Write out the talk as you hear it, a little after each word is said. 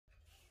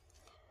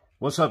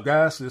What's up,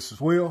 guys? This is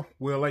Will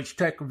H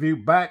Tech Review,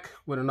 back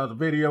with another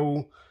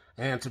video.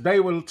 And today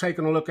we're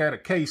taking a look at a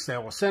case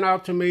that was sent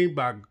out to me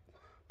by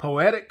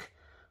Poetic.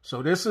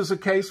 So this is a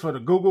case for the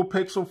Google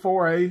Pixel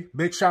 4a.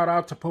 Big shout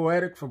out to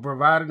Poetic for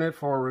providing it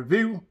for a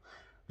review.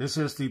 This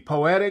is the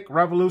Poetic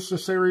Revolution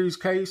Series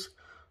case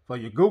for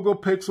your Google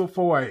Pixel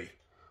 4a.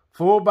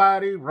 Full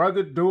body,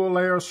 rugged, dual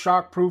layer,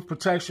 shockproof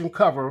protection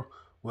cover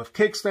with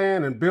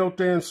kickstand and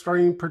built-in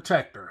screen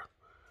protector.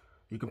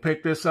 You can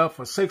pick this up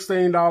for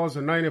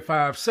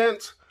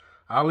 $16.95.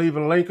 I'll leave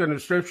a link in the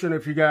description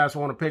if you guys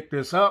want to pick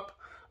this up.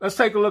 Let's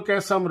take a look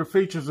at some of the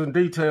features and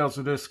details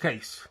of this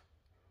case.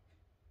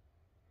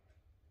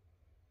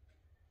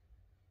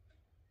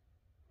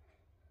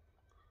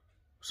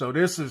 So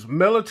this is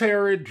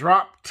military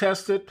drop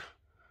tested.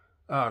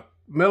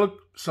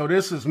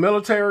 This is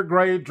military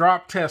grade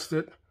drop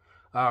tested.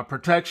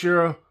 Protects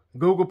your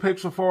Google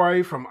Pixel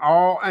 4a from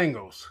all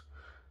angles.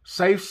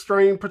 Safe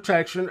screen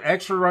protection,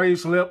 extra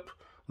raised lips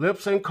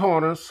and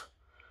corners,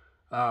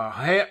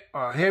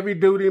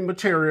 heavy-duty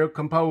material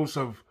composed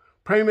of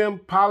premium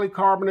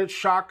polycarbonate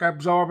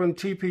shock-absorbing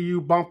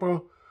TPU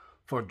bumper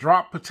for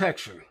drop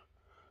protection.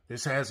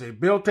 This has a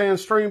built-in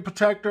screen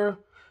protector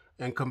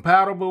and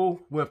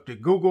compatible with the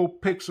Google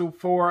Pixel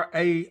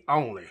 4a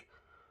only.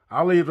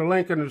 I'll leave the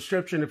link in the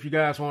description if you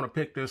guys want to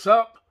pick this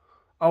up.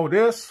 Oh,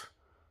 this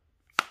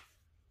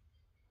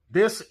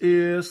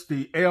is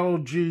the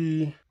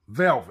LG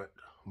Velvet.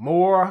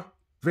 More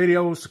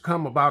videos to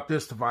come about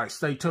this device.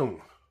 Stay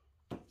tuned.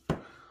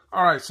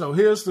 All right, so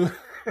here's the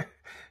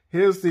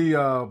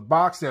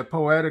box that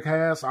Poetic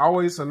has.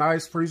 Always a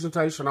nice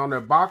presentation on their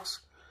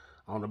box.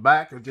 On the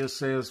back, it just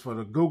says for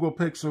the Google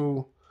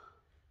Pixel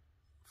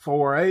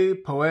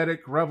 4a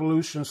Poetic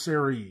Revolution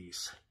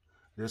Series.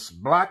 This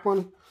black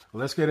one.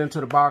 Let's get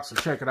into the box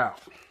and check it out.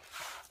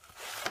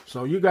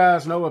 So you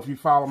guys know, if you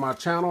follow my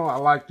channel, I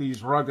like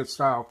these rugged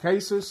style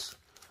cases.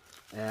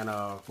 And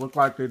look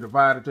like they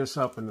divided this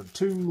up into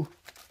two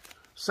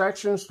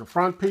sections. The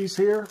front piece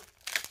here.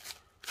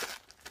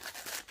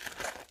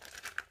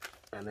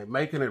 And they're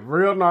making it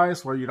real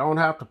nice where you don't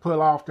have to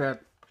pull off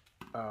that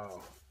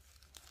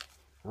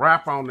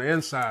wrap on the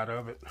inside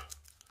of it.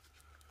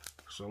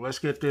 So let's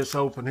get this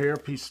open here.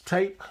 Piece of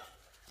tape.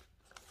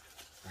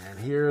 And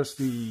here's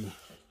the...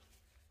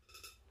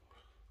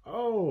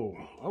 Oh,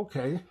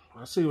 okay.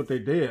 I see what they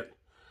did.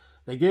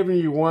 They're giving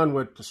you one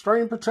with the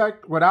screen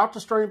protector, without the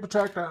screen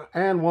protector,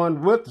 and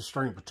one with the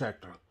screen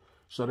protector.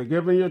 So they're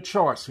giving you a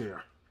choice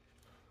here.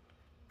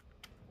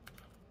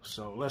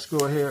 So let's go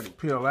ahead and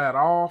peel that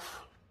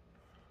off.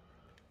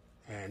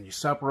 And you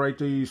separate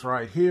these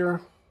right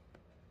here.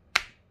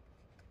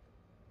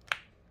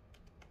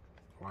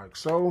 Like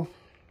so.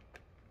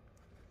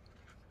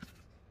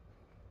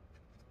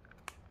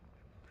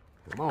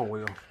 Come on,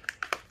 Will.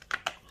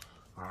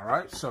 All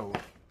right, so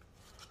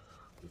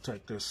we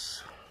take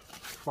this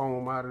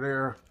foam out of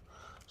there.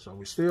 So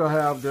we still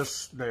have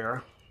this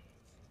there.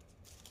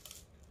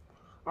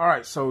 All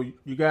right, so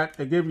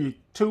they give you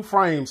two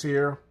frames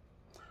here.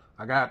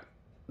 Now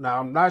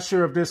I'm not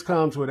sure if this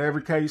comes with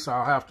every case.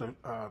 I'll have to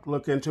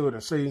look into it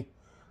and see,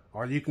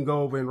 or you can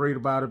go over and read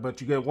about it.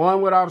 But you get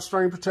one without a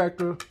screen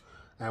protector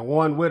and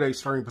one with a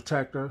screen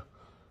protector.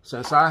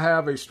 Since I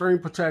have a screen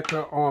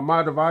protector on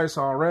my device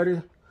already,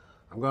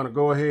 I'm going to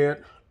go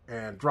ahead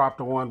and drop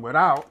the one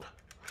without.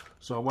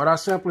 So what I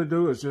simply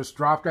do is just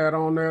drop that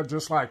on there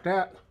just like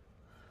that.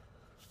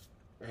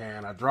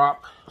 And I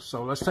drop.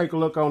 So let's take a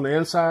look on the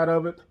inside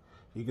of it.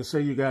 You can see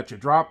you got your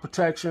drop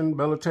protection,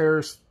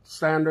 military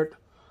standard.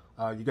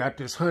 You got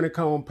this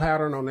honeycomb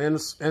pattern on the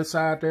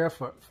inside there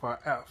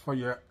for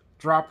your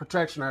drop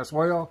protection as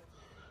well.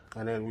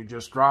 And then we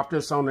just drop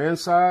this on the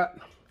inside.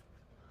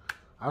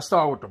 I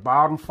start with the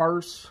bottom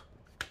first.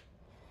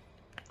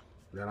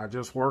 Then I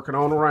just work it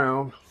on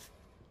around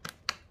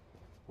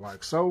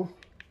like so.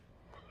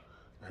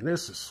 And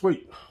this is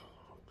sweet.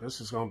 This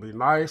is going to be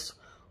nice.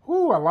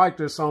 Ooh, I like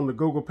this on the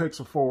Google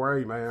Pixel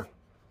 4a, man.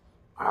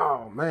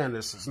 Oh, man,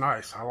 this is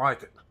nice. I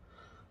like it.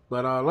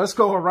 But let's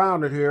go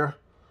around it here.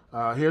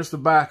 Here's the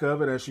back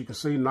of it. As you can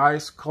see,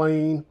 nice,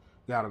 clean.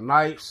 Got a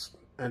nice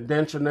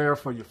indentation there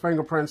for your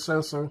fingerprint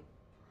sensor.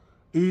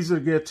 Easy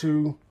to get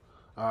to.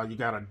 You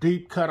got a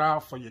deep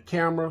cutout for your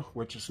camera,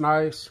 which is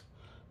nice.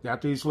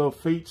 Got these little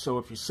feet, so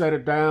if you set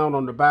it down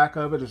on the back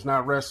of it, it's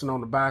not resting on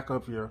the back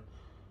of your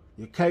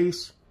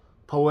case.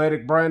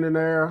 Poetic branding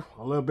there,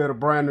 a little bit of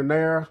branding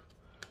there.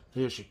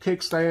 Here's your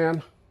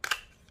kickstand.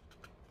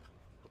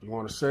 You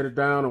want to set it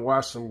down and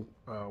watch some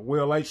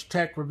Will H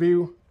Tech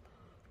review.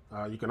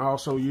 You can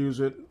also use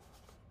it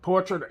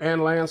portrait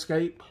and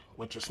landscape,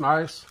 which is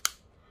nice.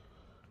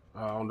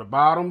 On the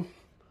bottom,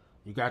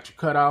 you got your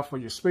cutout for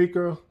your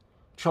speaker,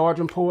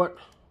 charging port,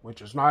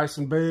 which is nice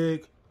and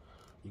big.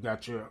 You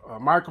got your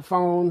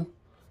microphone.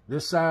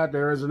 This side,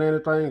 there isn't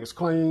anything. It's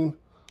clean.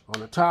 On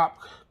the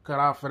top, cut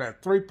out for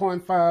that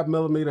 3.5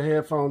 millimeter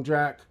headphone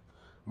jack.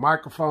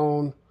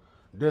 Microphone.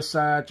 This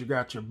side, you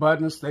got your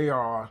buttons. They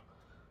are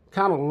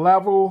kind of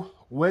level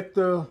with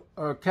the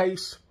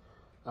case.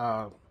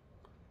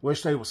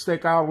 Wish they would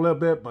stick out a little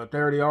bit, but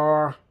there they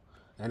are.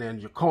 And then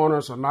your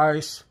corners are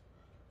nice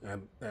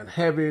and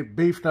heavy,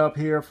 beefed up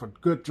here for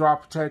good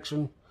drop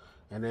protection.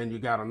 And then you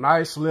got a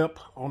nice lip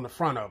on the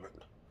front of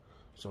it.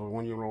 So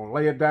when you're going to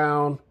lay it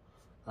down,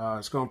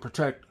 it's going to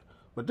protect.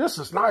 But this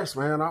is nice,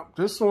 man.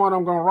 This is the one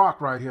I'm going to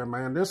rock right here,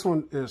 man. This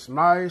one is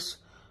nice.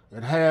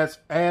 It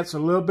adds a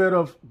little bit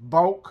of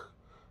bulk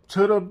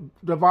to the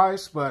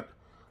device, but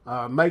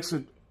makes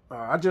it,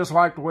 I just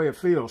like the way it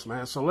feels,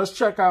 man. So let's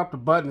check out the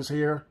buttons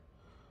here.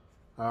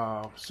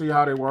 See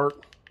how they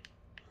work.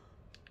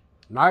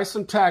 Nice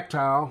and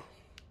tactile.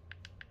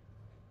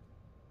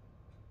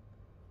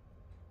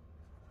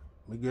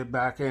 Let me get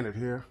back in it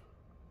here.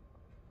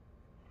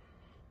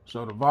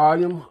 So the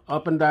volume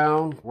up and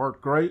down work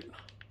great.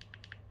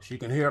 So you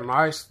can hear it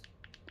nice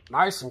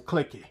and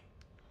clicky.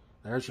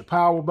 There's your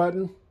power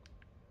button.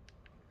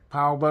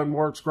 Power button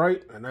works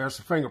great. And there's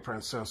the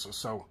fingerprint sensor.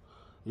 So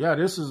yeah,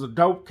 this is a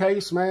dope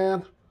case,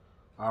 man.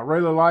 I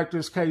really like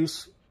this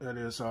case. It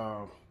is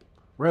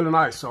really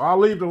nice. So I'll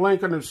leave the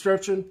link in the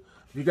description.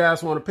 If you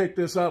guys want to pick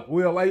this up,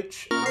 Will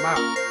H, I'm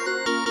out.